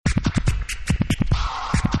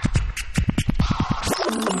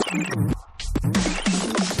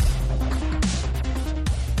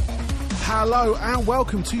Hello and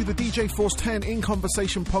welcome to the DJ Force 10 In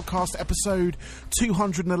Conversation podcast, episode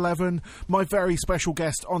 211. My very special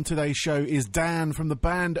guest on today's show is Dan from the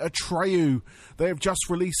band Atreyu. They have just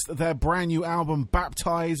released their brand new album,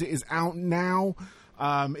 Baptize. It is out now.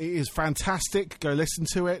 It is fantastic. Go listen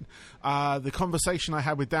to it. The conversation I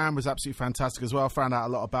had with Dan was absolutely fantastic as well. Found out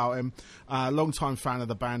a lot about him. Long-time fan of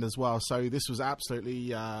the band as well. So this was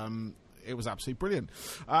absolutely, it was absolutely brilliant.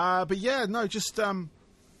 But yeah, no, just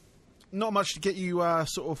not much to get you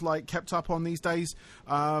sort of like kept up on these days.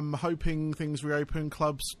 Hoping things reopen,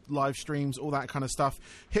 clubs, live streams, all that kind of stuff.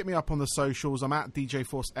 Hit me up on the socials. I'm at DJ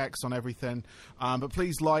Force X on everything. But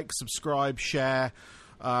please like, subscribe, share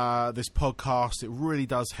this podcast. It really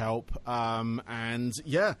does help. And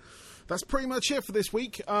yeah, that's pretty much it for this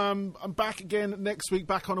week. I'm back again next week,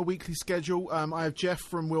 back on a weekly schedule. I have Jeff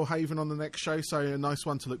from Will Haven on the next show, so a nice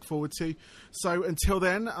one to look forward to. So until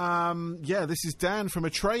then, yeah, this is Dan from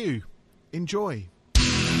Atreyu. Enjoy.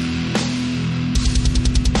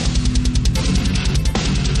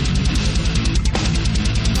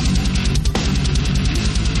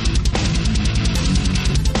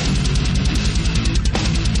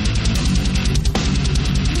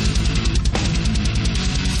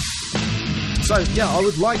 So, yeah, I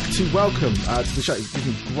would like to welcome to the show. It's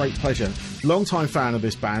given me great pleasure. Long-time fan of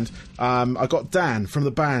this band. I got Dan from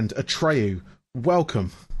the band Atreyu.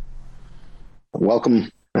 Welcome. Welcome.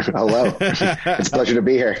 Hello. It's a pleasure to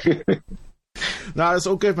be here. No, it's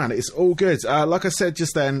all good, man. It's all good. Like I said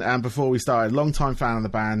just then, before we started, long-time fan of the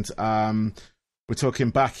band. We're talking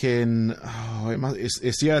back in,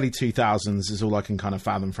 it's the early 2000s is all I can kind of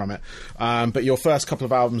fathom from it. But your first couple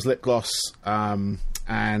of albums, Lip Gloss and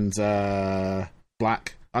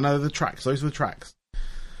Black. I know the tracks. Those are the tracks.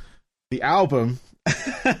 The album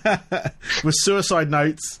was Suicide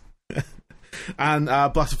Notes and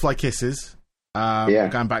Butterfly Kisses.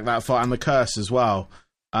 Going back that far, and The Curse as well.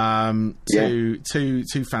 Two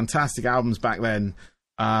fantastic albums back then.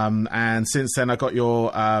 And since then, I got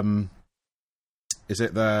your is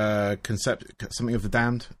it the something of the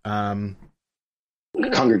Damned?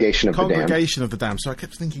 Congregation of the Damned. So I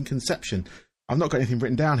kept thinking Conception. I've not got anything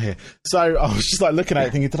written down here. So I was just like looking at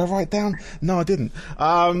it thinking, did I write it down? No, I didn't.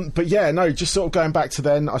 But yeah, no, just sort of going back to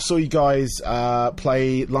then, I saw you guys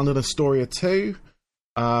play London Astoria 2.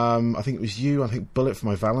 I think it was you. I think Bullet for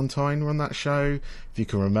My Valentine were on that show. If you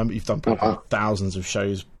can remember, you've done thousands of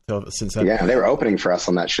shows since then. Yeah, they were opening for us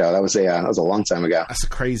on that show. That was a long time ago. That's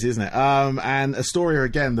crazy, isn't it? And Astoria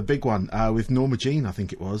again, the big one with Norma Jean, I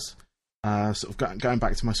think it was. Sort of going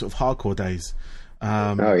back to my sort of hardcore days.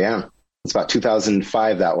 Oh yeah. It's about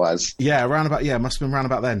 2005 that was. Yeah, it must have been around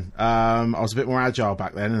about then. I was a bit more agile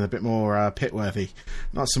back then and a bit more pit-worthy.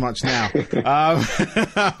 Not so much now. But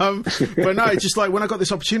no, just like when I got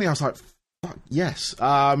this opportunity, I was like, fuck, yes.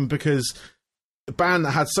 Because the band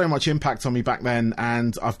that had so much impact on me back then,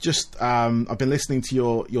 and I've just, I've been listening to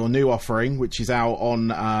your new offering, which is out on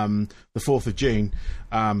the 4th of June.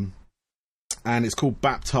 And it's called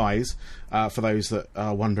Baptize, for those that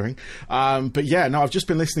are wondering. But yeah, no, I've just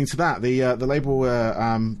been listening to that. The label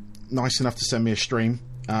were nice enough to send me a stream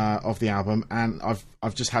of the album, and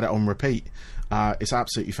I've just had it on repeat. It's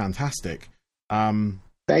absolutely fantastic.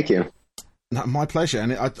 Thank you. No, my pleasure.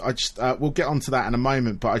 And I just we'll get onto that in a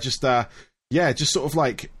moment. But I just just sort of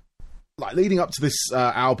like leading up to this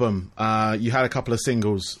album, you had a couple of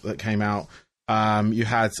singles that came out. You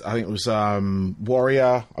had, I think it was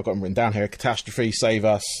Warrior, I've got them written down here, Catastrophe, Save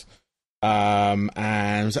Us,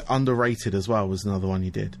 and was it Underrated as well, was another one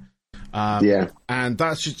you did. Yeah. And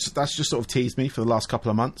that's just sort of teased me for the last couple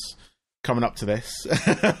of months coming up to this.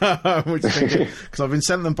 Because I've been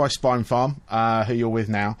sent them by Spine Farm, who you're with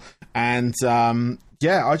now. And I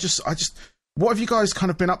just what have you guys kind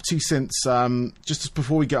of been up to since, just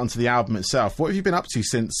before we get onto the album itself, what have you been up to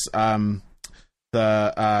since the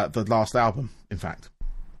last album, in fact?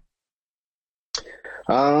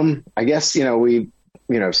 I guess we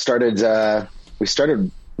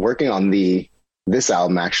started working on this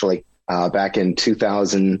album actually back in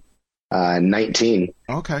 2019.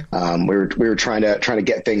 Okay. We were trying to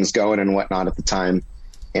get things going and whatnot at the time,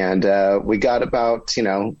 and we got about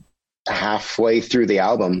halfway through the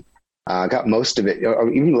album, got most of it, or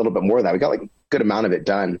even a little bit more of that. We got like a good amount of it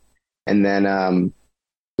done, and then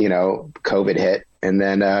COVID hit, and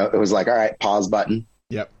then it was like, all right, pause button.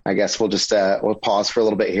 Yep. I guess we'll just we'll pause for a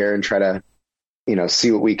little bit here and try to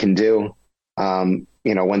see what we can do. When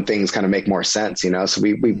things kind of make more sense. So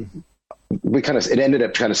we kind of, it ended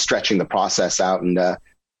up kind of stretching the process out, and I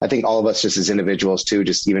think all of us just as individuals too,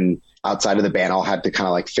 just even outside of the band all had to kind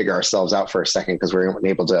of like figure ourselves out for a second because we weren't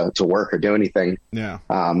able to work or do anything. Yeah.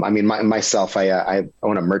 I mean, myself, I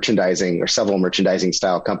own a merchandising or several merchandising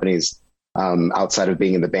style companies outside of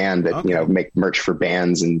being in the band that, you know, make merch for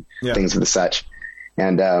bands and things of the such.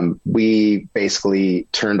 And we basically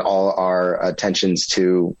turned all our attentions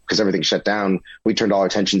to, because everything shut down, we turned all our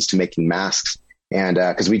attentions to making masks. And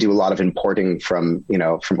because we do a lot of importing from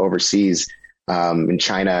overseas, in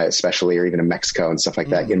China especially, or even in Mexico and stuff like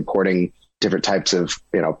that, importing different types of,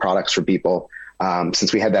 you know, products for people.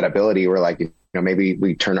 Since we had that ability, we're like, you know, maybe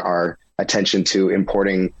we turn our attention to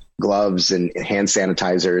importing gloves and hand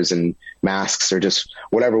sanitizers and masks, or just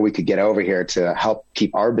whatever we could get over here to help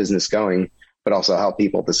keep our business going, but also help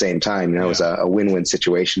people at the same time. You know, it was a win-win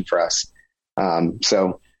situation for us.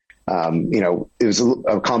 You know, it was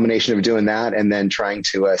a combination of doing that and then trying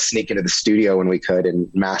to sneak into the studio when we could and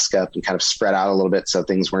mask up and kind of spread out a little bit. So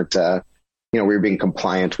things weren't, you know, we were being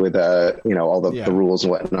compliant with, you know, all the rules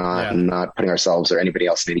and whatnot, and not putting ourselves or anybody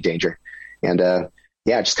else in any danger. And,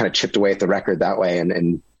 just kind of chipped away at the record that way.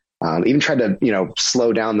 And even tried to, you know,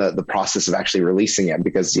 slow down the process of actually releasing it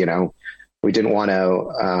because, you know, we didn't want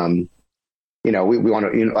to, you know, we want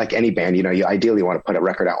to, you know, like any band, you know, you ideally want to put a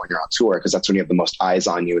record out when you're on tour because that's when you have the most eyes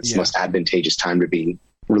on you. It's the most advantageous time to be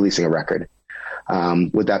releasing a record.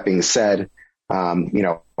 With that being said, you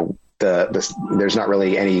know, there's not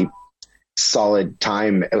really any solid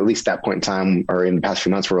time, at least that point in time or in the past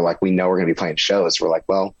few months, where we're like, we know we're going to be playing shows. We're like,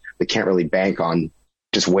 well, we can't really bank on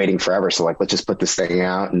just waiting forever. So like, let's just put this thing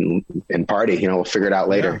out and party, you know, we'll figure it out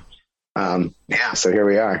later. So here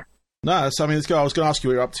we are. No, so I mean, I was going to ask you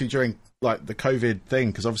what you're up to during like the COVID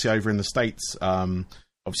thing, because obviously over in the States,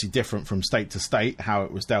 obviously different from state to state, how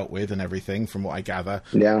it was dealt with and everything from what I gather.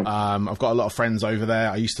 I've got a lot of friends over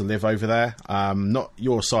there. I used to live over there, not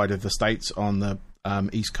your side of the States, on the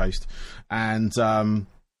East Coast. And I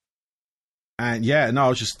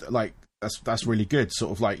was just like, that's really good.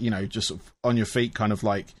 Sort of like, you know, just sort of on your feet, kind of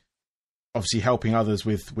like obviously helping others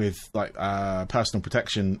with like personal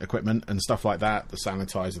protection equipment and stuff like that, the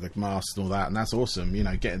sanitizer, the masks and all that. And that's awesome, you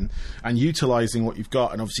know, getting and utilizing what you've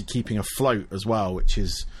got and obviously keeping afloat as well, which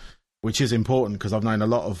is important, because I've known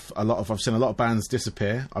I've seen a lot of bands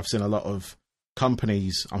disappear. I've seen a lot of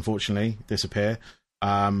companies, unfortunately, disappear.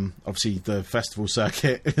 Obviously the festival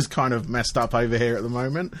circuit is kind of messed up over here at the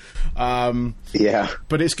moment.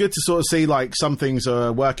 But it's good to sort of see like some things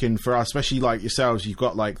are working for us, especially like yourselves. You've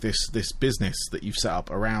got like this business that you've set up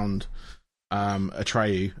around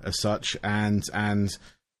Atreyu as such, and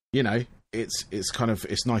you know, it's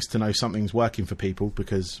nice to know something's working for people,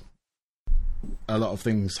 because a lot of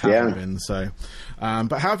things haven't been. So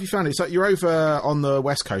but how have you found it? So you're over on the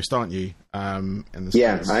West Coast, aren't you? In the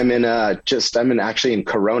States? I'm actually in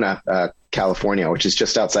Corona, California, which is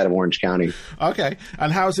just outside of Orange County. Okay.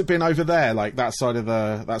 And how's it been over there, like that side of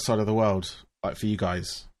the world, like for you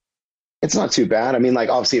guys? It's not too bad. I mean, like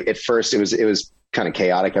obviously at first it was kind of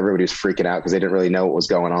chaotic. Everybody was freaking out because they didn't really know what was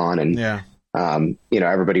going on, and you know,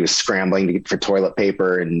 everybody was scrambling for toilet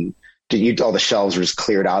paper, and all the shelves were just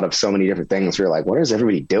cleared out of so many different things. We were like, what is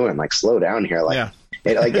everybody doing? Like, slow down here. Like,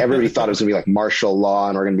 like everybody thought it was gonna be like martial law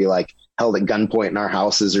and we're gonna be like held at gunpoint in our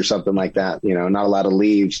houses or something like that. You know, not allowed to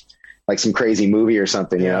leave, like some crazy movie or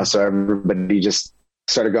something, you know? So everybody just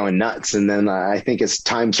started going nuts. And then I think as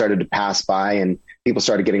time started to pass by and people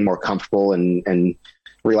started getting more comfortable and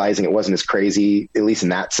realizing it wasn't as crazy, at least in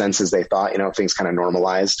that sense, as they thought, you know, things kind of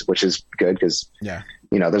normalized, which is good because,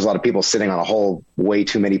 you know, there's a lot of people sitting on a whole way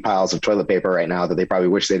too many piles of toilet paper right now that they probably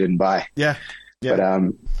wish they didn't buy.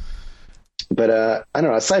 But I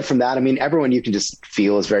don't know, aside from that, I mean, everyone you can just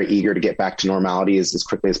feel is very eager to get back to normality as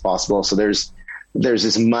quickly as possible. So there's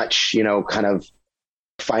as much, you know, kind of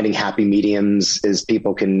finding happy mediums as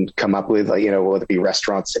people can come up with, like, you know, whether it be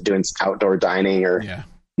restaurants doing outdoor dining or,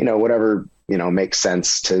 you know, whatever, you know, makes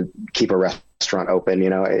sense to keep a restaurant open. You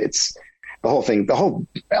know, it's all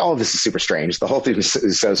of this is super strange. The whole thing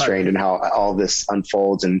is so strange, and how all this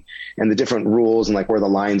unfolds and the different rules and like where the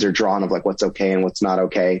lines are drawn of like what's okay and what's not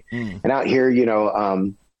okay. And out here, you know,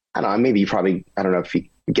 I don't know, maybe I don't know if you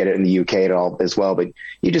get it in the UK at all as well, but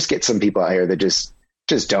you just get some people out here that just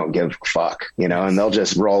don't give a fuck, you know, and they'll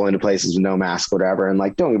just roll into places with no mask, whatever. And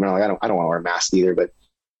like, don't get me wrong, I don't want to wear a mask either, but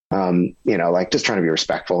you know, like just trying to be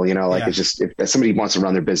respectful, you know, like it's just, if somebody wants to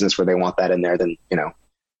run their business where they want that in there, then, you know.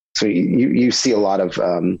 So you see a lot of,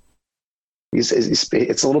 it's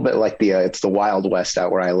a little bit like it's the Wild West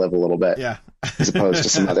out where I live a little bit, as opposed to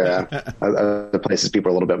some other places people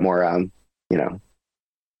are a little bit more, you know,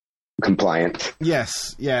 compliant.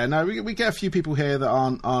 Yes. Yeah. No, we get a few people here that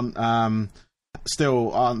aren't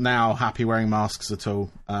now happy wearing masks at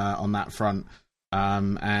all, on that front.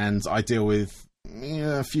 and I deal with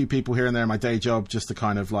a few people here and there in my day job just to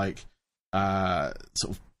kind of like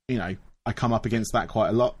sort of, you know, I come up against that quite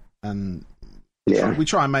a lot, and we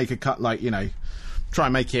try and make a cut, like, you know, try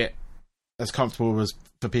and make it as comfortable as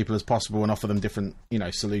for people as possible and offer them different, you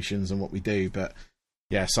know, solutions and what we do. But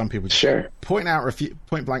yeah, some people just point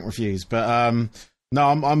blank refuse. But no,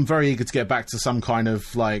 I'm very eager to get back to some kind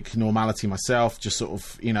of like normality myself. Just sort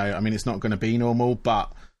of, you know, I mean, it's not going to be normal,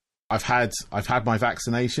 but I've had my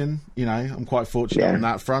vaccination. You know, I'm quite fortunate on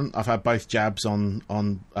that front. I've had both jabs on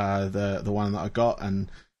the one that I got,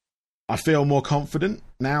 and I feel more confident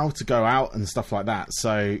now to go out and stuff like that.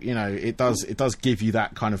 So, you know, it does give you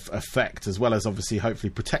that kind of effect, as well as obviously hopefully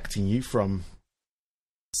protecting you from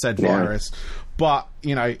said virus. But,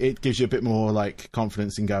 you know, it gives you a bit more like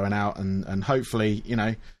confidence in going out, and hopefully, you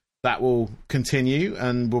know, that will continue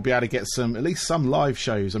and we'll be able to get at least some live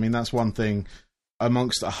shows. I mean, that's one thing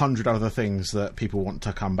amongst 100 other things that people want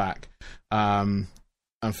to come back.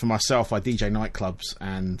 And for myself, I DJ nightclubs,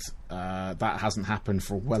 and that hasn't happened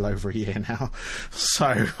for well over a year now.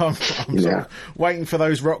 So I'm sort of waiting for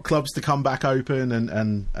those rock clubs to come back open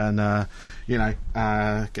and you know,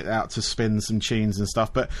 get out to spin some tunes and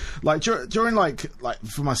stuff. But like during like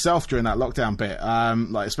for myself during that lockdown bit,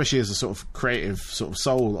 like especially as a sort of creative sort of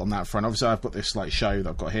soul on that front, obviously I've got this like show that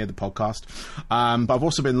I've got here, the podcast. But I've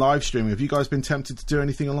also been live streaming. Have you guys been tempted to do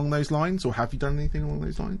anything along those lines, or have you done anything along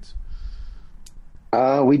those lines?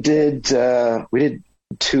 We did 2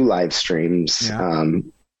 live streams. Like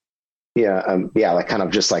kind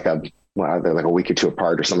of just like a week or 2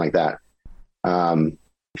 apart or something like that. A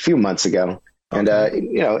few months ago. Okay. And,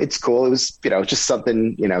 you know, it's cool. It was, you know, just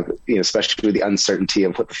something, you know, especially with the uncertainty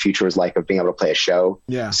of what the future was like of being able to play a show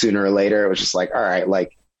sooner or later. It was just like, all right,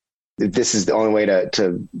 like this is the only way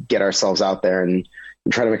to get ourselves out there and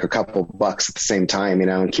try to make a couple bucks at the same time, you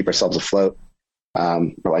know, and keep ourselves afloat.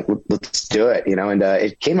 We're like, let's do it, you know, and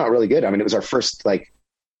it came out really good. I mean, it was our first like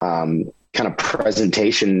kind of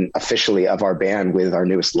presentation officially of our band with our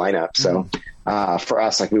newest lineup. So for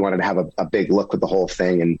us, like we wanted to have a big look with the whole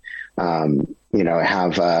thing, and you know,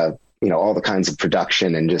 have you know, all the kinds of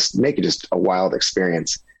production and just make it just a wild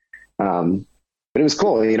experience. But it was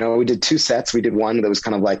cool. You know, we did 2 sets. We did one that was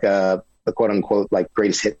kind of like the quote unquote like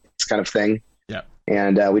greatest hits kind of thing. Yeah.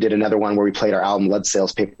 And we did another one where we played our album Lead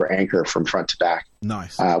Sails Paper Anchor from front to back.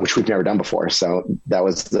 Nice. Which we've never done before. So that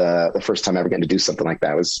was the first time ever getting to do something like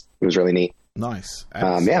that. It was really neat. Nice.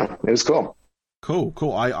 Yeah, it was cool. Cool.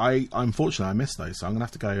 I unfortunately I missed those, so I'm gonna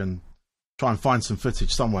have to go and try and find some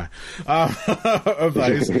footage somewhere of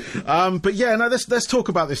those. But yeah, no, let's talk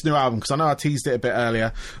about this new album, because I know I teased it a bit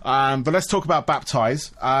earlier. But let's talk about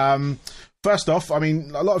Baptize. First off, I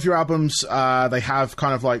mean, a lot of your albums, they have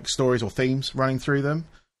kind of like stories or themes running through them.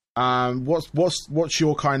 What's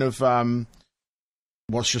your kind of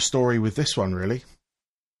what's your story with this one, really?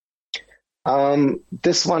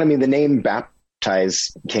 This one, I mean, the name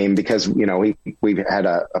Baptize came because, you know, we had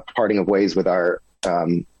a parting of ways with our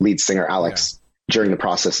lead singer Alex during the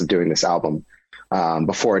process of doing this album,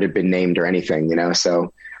 before it had been named or anything, you know.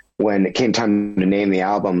 So when it came time to name the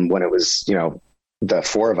album, when it was, you know, the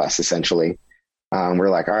 4 of us essentially, we're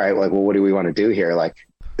like, all right, like, well, what do we want to do here? Like,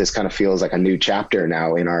 this kind of feels like a new chapter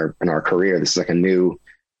now in our career. This is like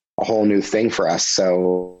a whole new thing for us.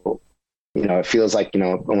 So, you know, it feels like, you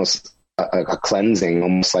know, almost a cleansing,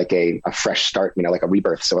 almost like a fresh start, you know, like a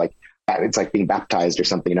rebirth. So like, it's like being baptized or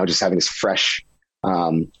something, you know, just having this fresh, I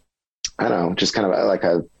don't know, just kind of like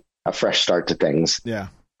a fresh start to things. Yeah.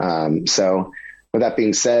 So with that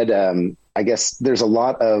being said, I guess there's a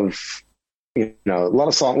lot of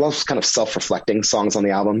kind of self-reflecting songs on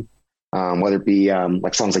the album, whether it be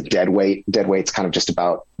like songs like Dead Weight. Dead Weight's kind of just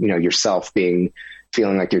about, you know, yourself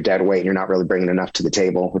feeling like you're dead weight and you're not really bringing enough to the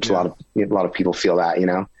table, which a lot of people feel that, you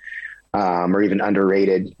know, or even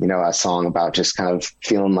Underrated, you know, a song about just kind of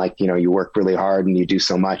feeling like, you know, you work really hard and you do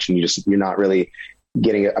so much and you're not really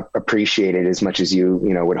getting appreciated as much as you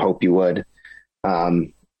know, would hope you would,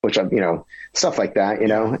 which, you know, stuff like that, you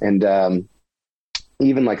know, and,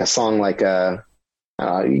 even like a song like, you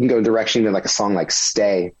can go direction to like a song like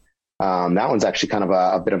Stay. That one's actually kind of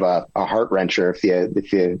a bit of a heart wrencher. If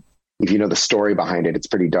you know the story behind it, it's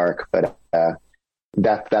pretty dark, but,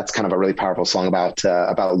 that's kind of a really powerful song about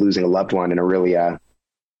losing a loved one in a really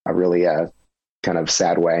kind of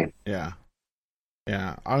sad way. Yeah.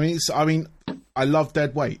 Yeah. I mean, I love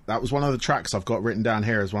Dead Weight. That was one of the tracks I've got written down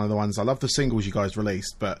here as one of the ones. I love the singles you guys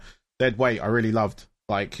released, but Dead Weight I really loved.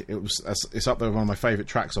 Like, it's up there with one of my favorite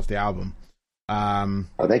tracks off the album.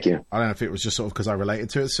 Thank you. I don't know if it was just sort of because I related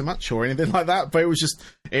to it so much or anything like that, but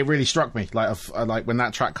it really struck me. Like when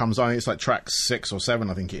that track comes on, it's like track 6 or 7,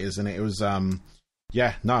 I think it is, and it was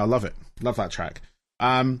Yeah, no, I love it. Love that track.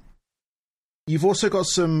 You've also got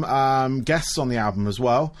some guests on the album as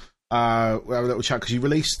well. Because you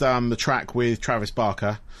released the track with Travis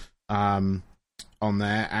Barker on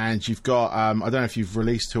there, and you've got I don't know if you've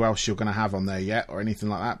released who else you're going to have on there yet or anything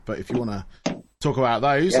like that, but if you want to talk about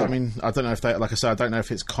those, I mean, I don't know if they, like I said, I don't know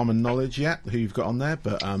if it's common knowledge yet who you've got on there,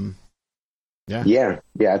 but yeah,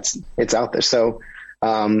 it's out there. So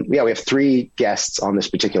we have 3 guests on this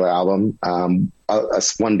particular album.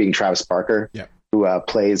 One being Travis Barker, who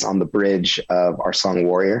plays on the bridge of our song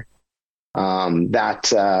Warrior.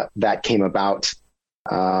 That came about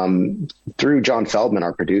through John Feldman,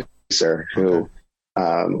 our producer, who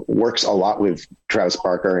works a lot with Travis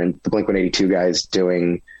Barker and the Blink-182 guys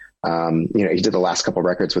doing, he did the last couple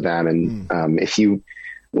records with them. And if you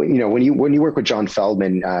when you work with John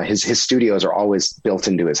Feldman, his studios are always built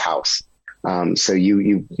into his house. So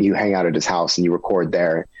you hang out at his house and you record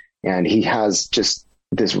there, and he has just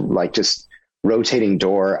this just rotating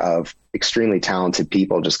door of extremely talented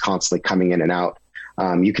people just constantly coming in and out.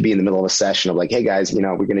 You could be in the middle of a session of like, hey guys, we're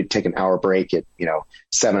going to take an hour break at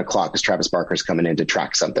 7:00 because Travis Barker's coming in to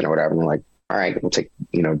track something or whatever. And we're like, all right, we'll take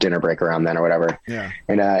dinner break around then or whatever. Yeah.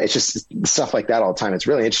 And it's just stuff like that all the time. It's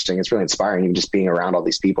really interesting. It's really inspiring, even just being around all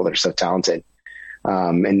these people that are so talented.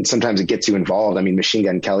 And sometimes it gets you involved. I mean, Machine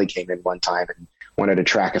Gun Kelly came in one time and wanted to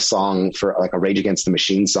track a song for like a Rage Against the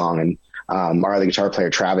Machine song, and our other guitar player,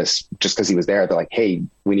 Travis, just because he was there, they're like, hey,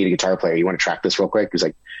 we need a guitar player. You want to track this real quick? He was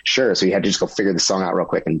like, sure. So he had to just go figure the song out real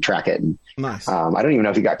quick and track it. And, nice. I don't even know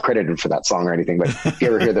if he got credited for that song or anything, but if you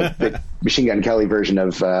ever hear the Machine Gun Kelly version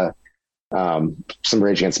of some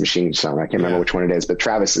Rage Against the Machine song, I can't remember which one it is, but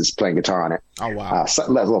Travis is playing guitar on it. Oh, wow.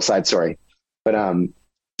 A little side story. But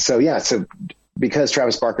so because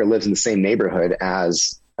Travis Barker lives in the same neighborhood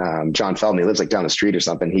as John Feldman, he lives like down the street or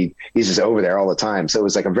something. He's just over there all the time. So it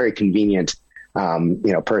was like a very convenient,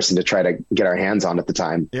 person to try to get our hands on at the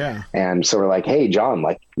time. Yeah. And so we're like, hey, John,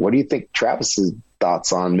 like, what do you think Travis's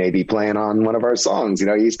thoughts on maybe playing on one of our songs?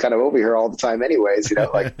 He's kind of over here all the time anyways,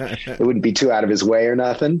 like it wouldn't be too out of his way or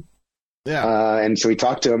nothing. Yeah. And so we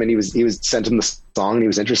talked to him, and he was sent him the song and he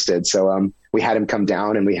was interested. So we had him come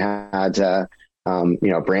down, and we had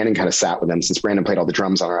Brandon kind of sat with him, since Brandon played all the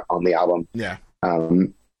drums on the album. Yeah.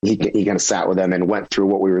 He kind of sat with them and went through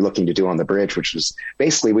what we were looking to do on the bridge, which was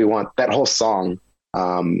basically, we want that whole song.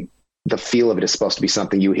 The feel of it is supposed to be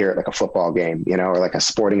something you hear at like a football game, or like a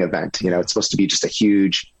sporting event. It's supposed to be just a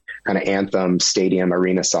huge kind of anthem, stadium,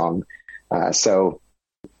 arena song. So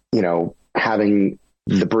having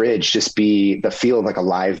the bridge just be the feel of like a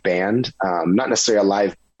live band, not necessarily a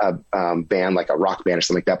live band like a rock band or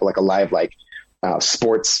something like that, but like a live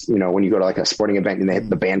sports, when you go to like a sporting event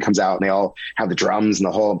and the band comes out and they all have the drums and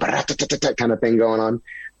the whole kind of thing going on.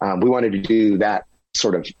 We wanted to do that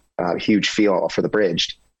sort of huge feel for the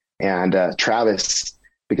bridge. And Travis,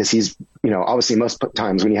 because he's, obviously most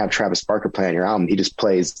times when you have Travis Barker play on your album, he just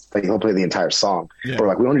plays, like he'll play the entire song. Yeah. Or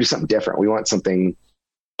like, we want to do something different. We want something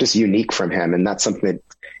just unique from him. And that's something that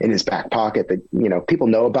in his back pocket that, people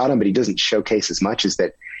know about him, but he doesn't showcase as much, is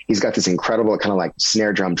that he's got this incredible kind of like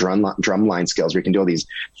snare drum line skills where he can do all these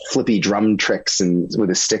flippy drum tricks and with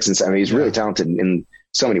his sticks and stuff. I mean, he's really talented in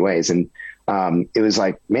so many ways. And it was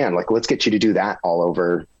like, man, like, let's get you to do that all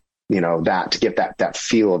over, that, to get that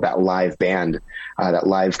feel of that live band, that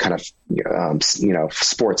live kind of,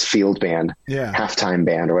 sports field band, halftime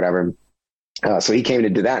band or whatever. So he came in to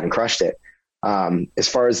do that and crushed it. As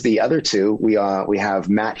far as the other two, we have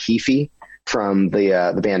Matt Heafy from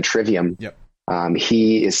the band Trivium. Yep.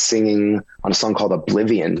 He is singing on a song called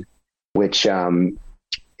Oblivion, which, working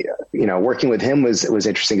with him was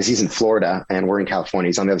interesting because he's in Florida and we're in California.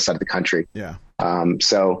 He's on the other side of the country. Yeah.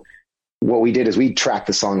 So what we did is we tracked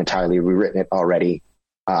the song entirely. We'd written it already,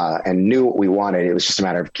 and knew what we wanted. It was just a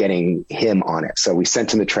matter of getting him on it. So we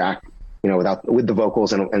sent him the track, with the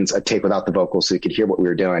vocals and a tape without the vocals, so he could hear what we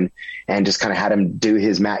were doing, and just kind of had him do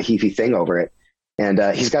his Matt Heafy thing over it. And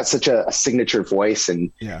he's got such a signature voice,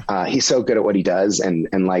 and he's so good at what he does.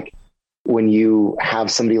 And like, when you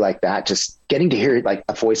have somebody like that, just getting to hear like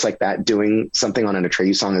a voice like that doing something on an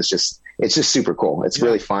Atreyu song is it's just super cool. It's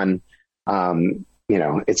really fun.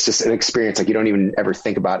 It's just an experience like you don't even ever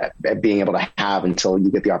think about being able to have until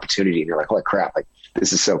you get the opportunity, and you're like, holy crap, like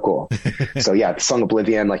this is so cool. So the song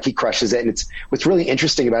Oblivion, like he crushes it. And what's really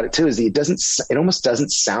interesting about it too, is it almost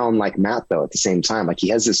doesn't sound like Matt though at the same time. Like he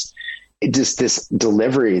has this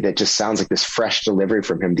delivery that just sounds like this fresh delivery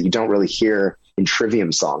from him that you don't really hear in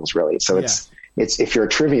Trivium songs really. So it's if you're a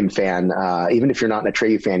Trivium fan, even if you're not an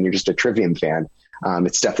Atreyu fan, you're just a Trivium fan.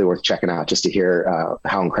 It's definitely worth checking out just to hear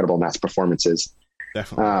how incredible Matt's performance is.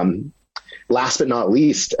 Definitely. last but not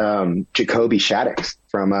least, Jacoby Shaddix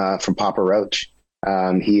from Papa Roach.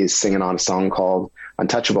 He is singing on a song called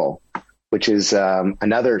Untouchable, which is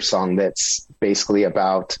another song that's basically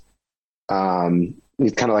about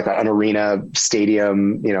it's kind of like an arena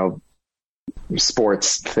stadium,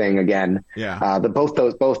 sports thing again. Yeah. Both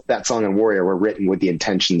that song and Warrior were written with the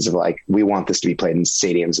intentions of like, we want this to be played in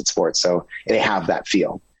stadiums at sports. So they have that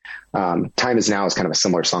feel. Time Is Now is kind of a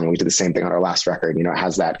similar song. We did the same thing on our last record. It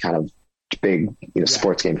has that kind of big,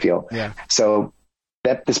 sports game feel. Yeah. So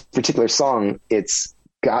this particular song, it's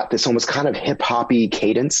got this almost kind of hip hoppy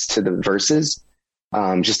cadence to the verses,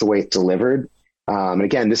 just the way it's delivered. And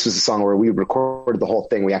again, this was a song where we recorded the whole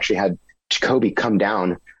thing. We actually had Jacoby come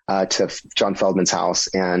down to John Feldman's house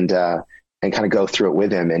and kind of go through it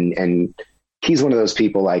with him. And he's one of those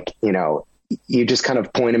people, like, you just kind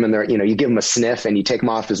of point him in there, you give him a sniff and you take him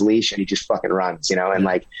off his leash and he just fucking runs, and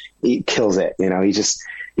like he kills it.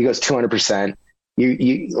 He goes 200%.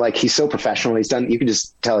 You like, he's so professional. You can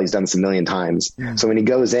just tell he's done this a million times. Yeah. So when he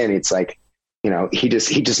goes in, it's like, he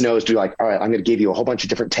just knows to be like, all right, I'm going to give you a whole bunch of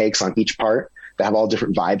different takes on each part that have all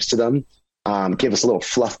different vibes to them. Give us little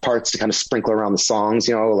fluff parts to kind of sprinkle around the songs,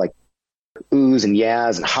 like oohs and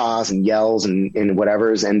yahs and ha's and yells and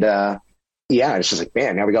whatevers. And, it's just like,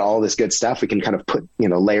 man, now we got all this good stuff. We can kind of put,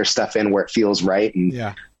 layer stuff in where it feels right.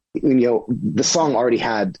 And, the song already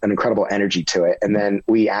had an incredible energy to it. And then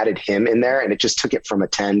we added him in there and it just took it from a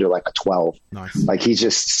 10 to like a 12. Nice. Like, he's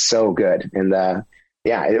just so good. And,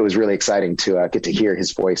 it was really exciting to get to hear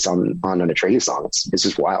his voice on an Atreyu song. It's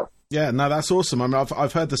just wild. Yeah, no, that's awesome. I mean,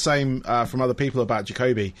 I've heard the same from other people about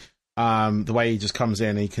Jacoby. The way he just comes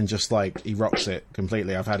in, he can just he rocks it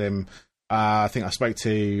completely. I've had him. I think I spoke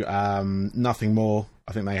to Nothing More.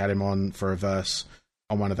 I think they had him on for a verse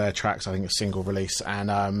on one of their tracks. I think a single release,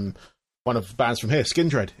 and one of the bands from here,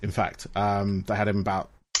 Skindred. In fact, they had him about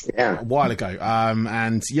a while ago.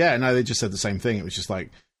 They just said the same thing. It was just like,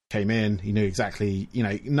 came in, he knew exactly, he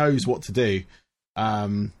knows what to do.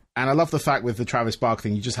 And I love the fact with the Travis Barker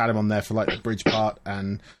thing, you just had him on there for like the bridge part,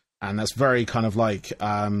 and that's very kind of like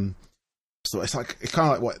so it's kind of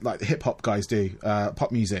like what like the hip hop guys do,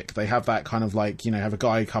 pop music. They have that kind of like, have a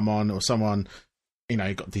guy come on or someone,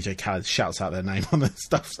 got DJ Khaled shouts out their name on the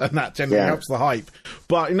stuff, and that generally helps the hype.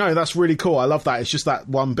 But that's really cool. I love that. It's just that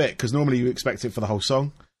one bit, because normally you expect it for the whole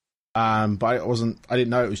song. But I didn't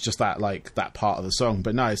know it was just that, like, that part of the song.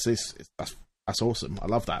 But no, that's awesome. I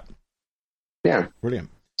love that. Yeah. Brilliant.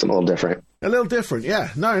 It's a little different. A little different, yeah.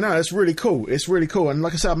 No, it's really cool. It's really cool. And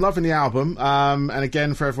like I said, I'm loving the album. And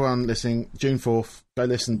again, for everyone listening, June 4th, go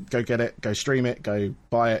listen, go get it, go stream it, go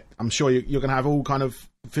buy it. I'm sure you're going to have all kind of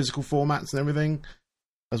physical formats and everything,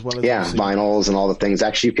 as well as... Yeah, vinyls and all the things.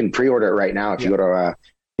 Actually, you can pre-order it right now if you go to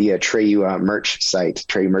the Atreyu merch site,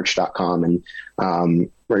 AtreyuMerch.com, and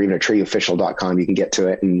or even AtreyuOfficial.com. You can get to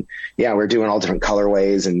it. And we're doing all different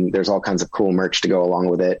colorways, and there's all kinds of cool merch to go along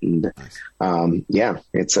with it. And nice.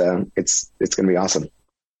 It's going to be awesome.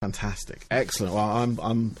 Fantastic. Excellent. Well,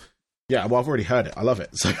 I've already heard it. I love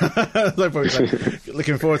it. So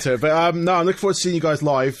looking forward to it. But I'm looking forward to seeing you guys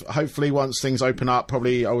live. Hopefully once things open up,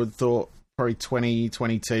 probably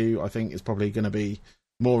 2022, I think is probably going to be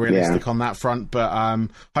more realistic on that front. But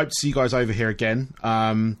hope to see you guys over here again.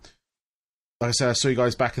 Like I said, I saw you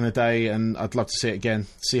guys back in the day, and I'd love to see it again,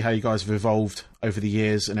 see how you guys have evolved over the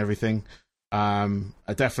years and everything.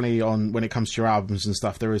 Definitely when it comes to your albums and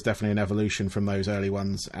stuff, there is definitely an evolution from those early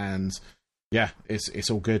ones, and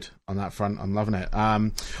it's all good on that front. I'm loving it.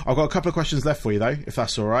 I've got a couple of questions left for you though, if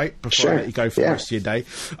that's all right, before I let you go for the rest of your day.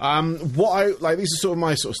 These are sort of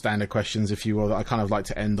my sort of standard questions, if you will, that I kind of like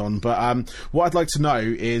to end on. But what I'd like to know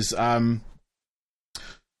is,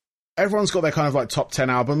 everyone's got their kind of like top 10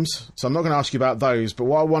 albums, so I'm not going to ask you about those, but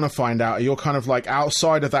what I want to find out are your kind of like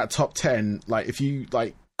outside of that top 10, like if you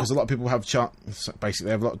like, because a lot of people have basically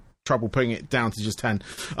they have a lot of trouble putting it down to just 10.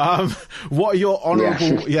 What are your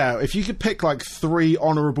honorable if you could pick like 3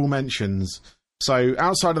 honorable mentions, so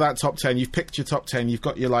outside of that top 10, you've picked your top 10, you've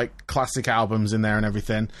got your like classic albums in there and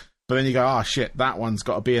everything, but then you go, oh shit, that one's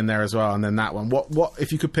got to be in there as well, and then that one, what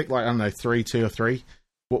if you could pick like, I don't know, 2 or 3,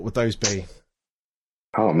 what would those be?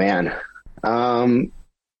 Oh man.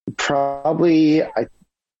 Probably, I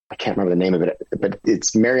can't remember the name of it, but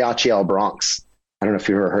it's Mariachi El Bronx. I don't know if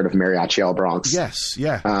you've ever heard of Mariachi El Bronx. Yes.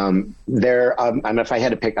 Yeah. And if I had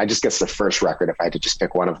to pick, I just guess the first record, if I had to just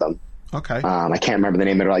pick one of them. Okay. I can't remember the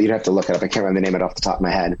name of it all. You'd have to look it up. I can't remember the name of it off the top of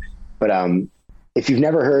my head, but, if you've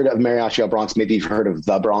never heard of Mariachi El Bronx, maybe you've heard of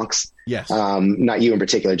The Bronx. Yes. Not you in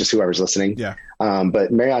particular, just whoever's listening. Yeah.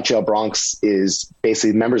 But Mariachi El Bronx is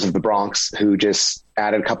basically members of the Bronx who just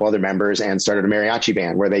added a couple other members and started a mariachi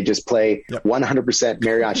band where they just play 100%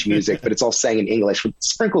 mariachi music, but it's all sang in English with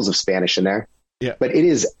sprinkles of Spanish in there. Yeah. But it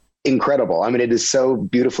is incredible. I mean, it is so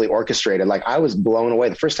beautifully orchestrated. Like, I was blown away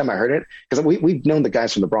the first time I heard it, because we've known the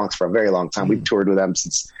guys from the Bronx for a very long time. We've toured with them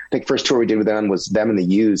since, I think first tour we did with them was them and the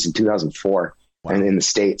U's in 2004 and in the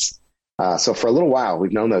States. So for a little while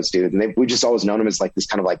we've known those dudes, and we just always known them as like this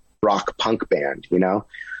kind of like rock punk band, you know,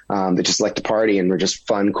 that just like to party and we're just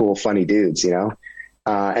fun, cool, funny dudes, you know?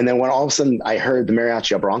 And then when all of a sudden I heard the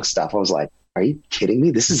Mariachi El Bronx stuff, I was like, are you kidding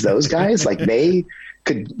me? This is those guys? Like they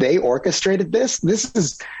orchestrated this? This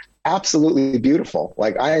is absolutely beautiful.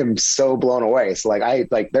 Like, I am so blown away. So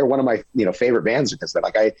they're one of my, favorite bands because they're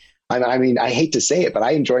like, I mean, I hate to say it, but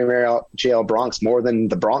I enjoy Mariachi El Bronx more than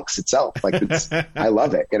the Bronx itself. Like, I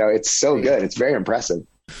love it. It's so good. It's very impressive.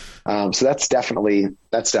 So that's definitely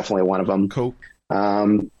one of them. Cool.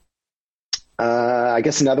 I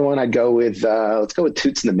guess another one I'd go with, let's go with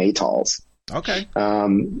Toots and the Maytals. Okay.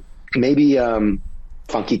 Maybe,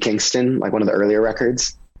 Funky Kingston, like one of the earlier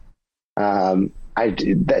records. Toots and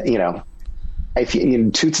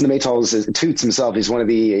the Maytals, Toots himself, he's one of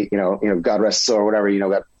the, God rest his soul or whatever,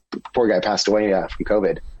 that poor guy passed away from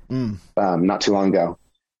COVID not too long ago.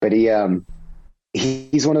 But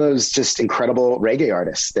he's one of those just incredible reggae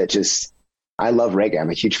artists that I love reggae. I'm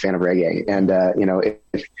a huge fan of reggae. And,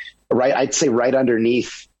 I'd say right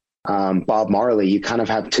underneath Bob Marley, you kind of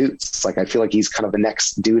have Toots. Like, I feel like he's kind of the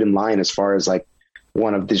next dude in line as far as like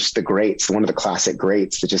one of the greats, one of the classic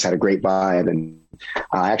greats that just had a great vibe. And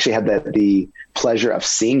I actually had the pleasure of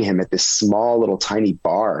seeing him at this small little tiny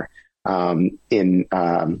bar in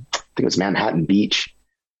I think it was Manhattan Beach,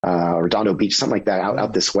 Redondo Beach, something like that,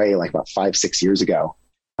 out this way, like about 5-6 years ago,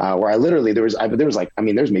 where I literally there's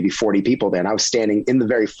maybe 40 people there, and I was standing in the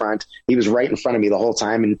very front. He was right in front of me the whole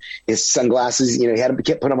time, and his sunglasses, he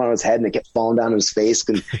kept putting them on his head, and they kept falling down to his face.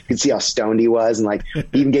 You could see how stoned he was, and like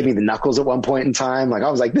he even gave me the knuckles at one point in time. Like, I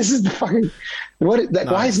was like, this is the fucking nice.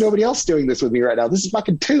 Why is nobody else doing this with me right now? This is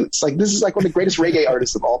fucking Toots. Like, this is like one of the greatest reggae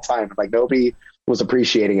artists of all time. Like, nobody was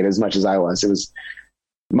appreciating it as much as I was. It was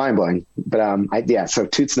mind blowing. But so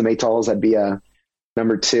Toots and the Maytals, I'd be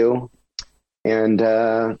number 2. And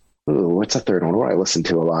what's a third one? What do I listen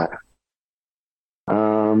to a lot? I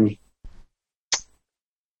don't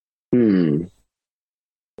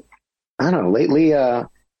know. Lately, I'm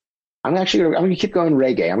gonna keep going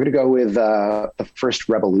reggae. I'm gonna go with the first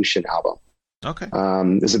Revolution album. Okay.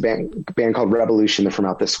 There's a band called Revolution. They're from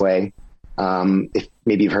out this way. If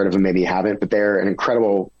maybe you've heard of them, maybe you haven't, but they're an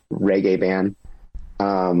incredible reggae band.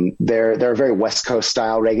 They're a very West Coast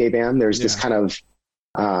style reggae band. There's this kind of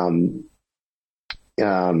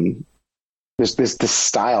there's this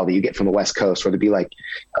style that you get from the West Coast, where it'd be like,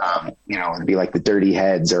 it'd be like the Dirty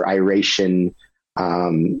Heads or Iration,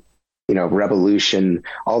 Revolution.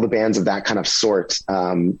 All the bands of that kind of sort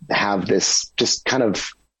have this just kind of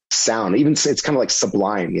sound. Even it's kind of like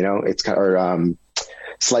Sublime, it's kind of,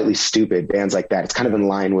 Slightly Stupid, bands like that. It's kind of in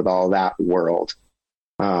line with all that world.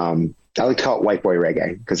 I like to call it white boy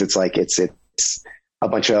reggae, because it's like it's a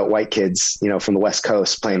bunch of white kids, from the West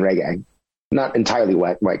Coast playing reggae. Not entirely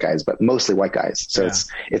white guys, but mostly white guys. So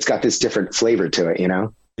it's got this different flavor to it,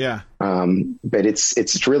 Yeah. But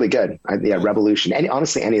it's really good. Revolution.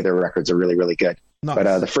 Honestly, any of their records are really, really good. Nice.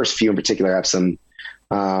 But the first few in particular have some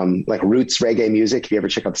like Roots reggae music. If you ever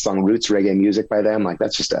check out the song Roots Reggae Music by them, like,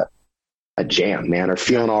 that's just a jam, man. Or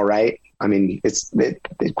Feeling All Right. I mean, it's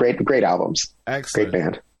great albums. Excellent. Great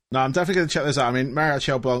band. No, I'm definitely going to check this out. I mean, Mariachi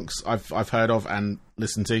El Bronx, I've heard of and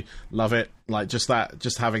listened to. Love it. Like, just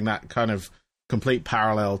having that kind of complete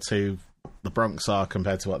parallel to the Bronx are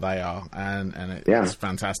compared to what they are, and it's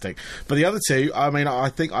fantastic. But the other two, I mean, I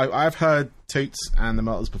think I've heard Toots and the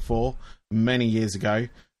Maytals before many years ago.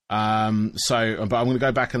 But I'm going to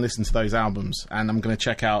go back and listen to those albums, and I'm going to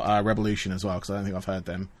check out Revolution as well, because I don't think I've heard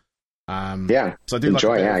them. So I do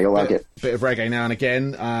enjoy. You'll like it. Bit of reggae now and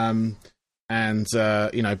again, and a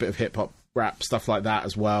bit of hip hop, rap, stuff like that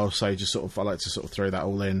as well. So I like to sort of throw that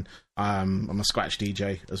all in. I'm a scratch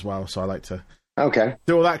DJ as well, so I like to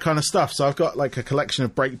do all that kind of stuff. So I've got like a collection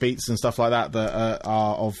of break beats and stuff like that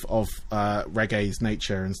are of reggae's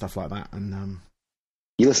nature and stuff like that. And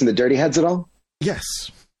you listen to Dirty Heads at all? Yes.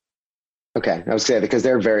 Okay, I was saying, because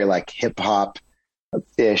they're very like hip hop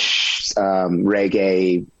ish,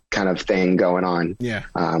 reggae kind of thing going on. Yeah.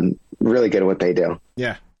 Really good at what they do.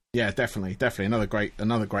 Yeah. Yeah, definitely. Another great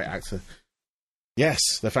actor. Yes,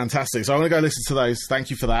 they're fantastic. So I'm going to go listen to those. Thank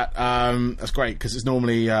you for that. That's great because it's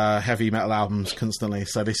normally heavy metal albums constantly.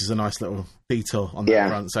 So this is a nice little detour on that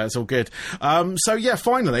front. So it's all good. So yeah,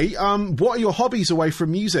 finally, what are your hobbies away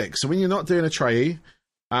from music? So when you're not doing Atreyu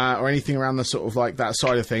or anything around the sort of like that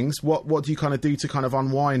side of things, what do you kind of do to kind of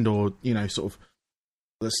unwind, or sort of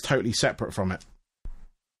that's totally separate from it?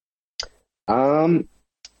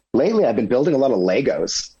 Lately I've been building a lot of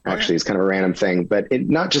Legos. Actually, it's kind of a random thing, but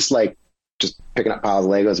not just like just picking up piles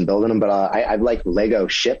of Legos and building them, but I like Lego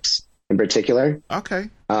ships in particular. Okay.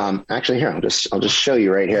 Actually, here I'll just show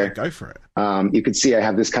you right here. Yeah, go for it. You can see I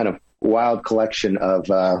have this kind of wild collection of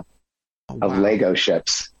Lego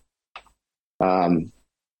ships.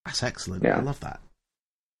 That's excellent. Yeah. I love that.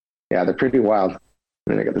 Yeah, they're pretty wild.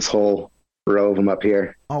 And I got this whole row of them up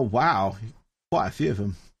here. Oh wow, quite a few of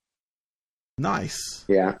them. Nice.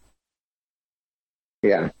 Yeah,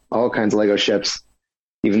 all kinds of Lego ships.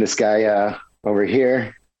 Even this guy over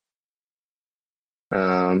here.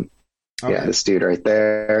 Okay. Yeah, this dude right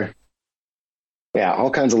there. Yeah,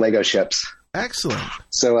 all kinds of Lego ships. Excellent.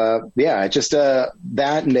 So just that,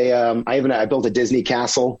 and I built a Disney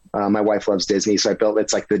castle. My wife loves Disney, so I built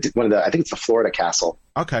I think it's the Florida castle.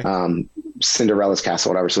 Okay. Cinderella's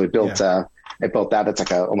castle, whatever. So we built I built that. That's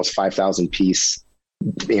like a almost 5,000 piece.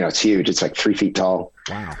 It's huge. It's like 3 feet tall.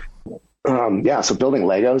 Wow. So building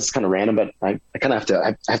Legos is kind of random, but I kind of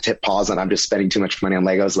have to hit pause on. I'm just spending too much money on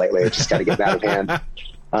Legos lately. I just got to get that out of hand.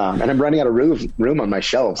 And I'm running out of room on my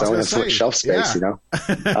shelves. I only have so much shelf space, So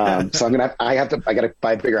I got to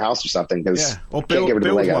buy a bigger house or something because or build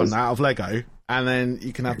one out of Lego, and then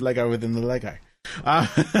you can have Lego within the Lego.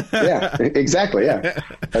 Yeah, exactly. Yeah,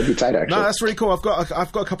 that'd be tight. Actually, no, that's really cool. I've got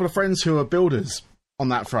a couple of friends who are builders on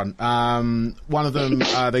that front. One of them,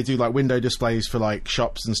 they do like window displays for like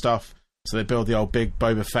shops and stuff. So they build the old big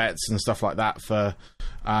Boba Fett's and stuff like that for.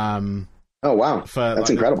 Oh wow, that's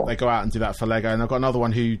incredible! They go out and do that for Lego, and I've got another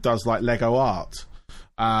one who does like Lego art,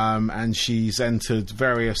 and she's entered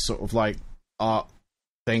various sort of like art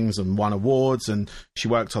things and won awards, and she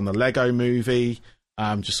worked on the Lego movie,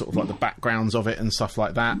 just sort of like the backgrounds of it and stuff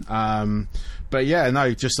like that. But yeah,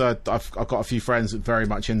 no, just I've got a few friends that are very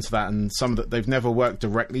much into that, and some that they've never worked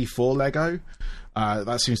directly for Lego.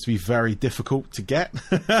 That seems to be very difficult to get.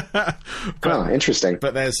 Interesting.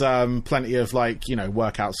 But there's plenty of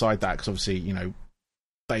work outside that, because obviously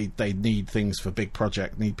they need things for big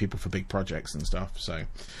projects, need people for big projects and stuff. So,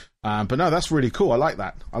 but no, that's really cool. I like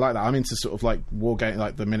that. I'm into sort of like war game,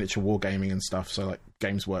 like the miniature war gaming and stuff. So like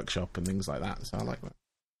Games Workshop and things like that. So I like that.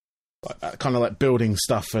 Kind of like building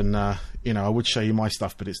stuff, and I would show you my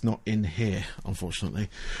stuff, but it's not in here, unfortunately.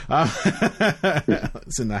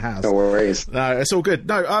 It's in the house. No worries. No, it's all good.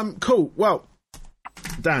 No, cool. Well,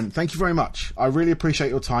 Dan, thank you very much. I really appreciate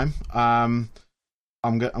your time. I'm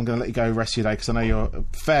going to let you go rest of your day, because I know you're a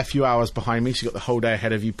fair few hours behind me, so you've got the whole day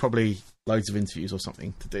ahead of you, probably loads of interviews or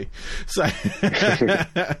something to do. So,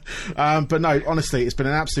 but no, honestly, it's been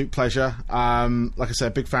an absolute pleasure. Like I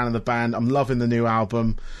said, big fan of the band. I'm loving the new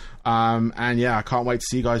album. And yeah, I can't wait to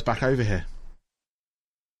see you guys back over here.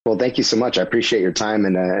 Well, thank you so much. I appreciate your time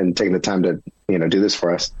and taking the time to do this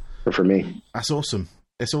for us, or for me. That's awesome.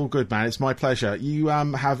 It's all good, man. It's my pleasure. You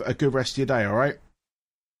have a good rest of your day. All right.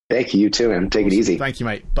 Thank you. You too, man. Take it easy. Thank you,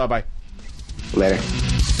 mate. Bye bye. Later.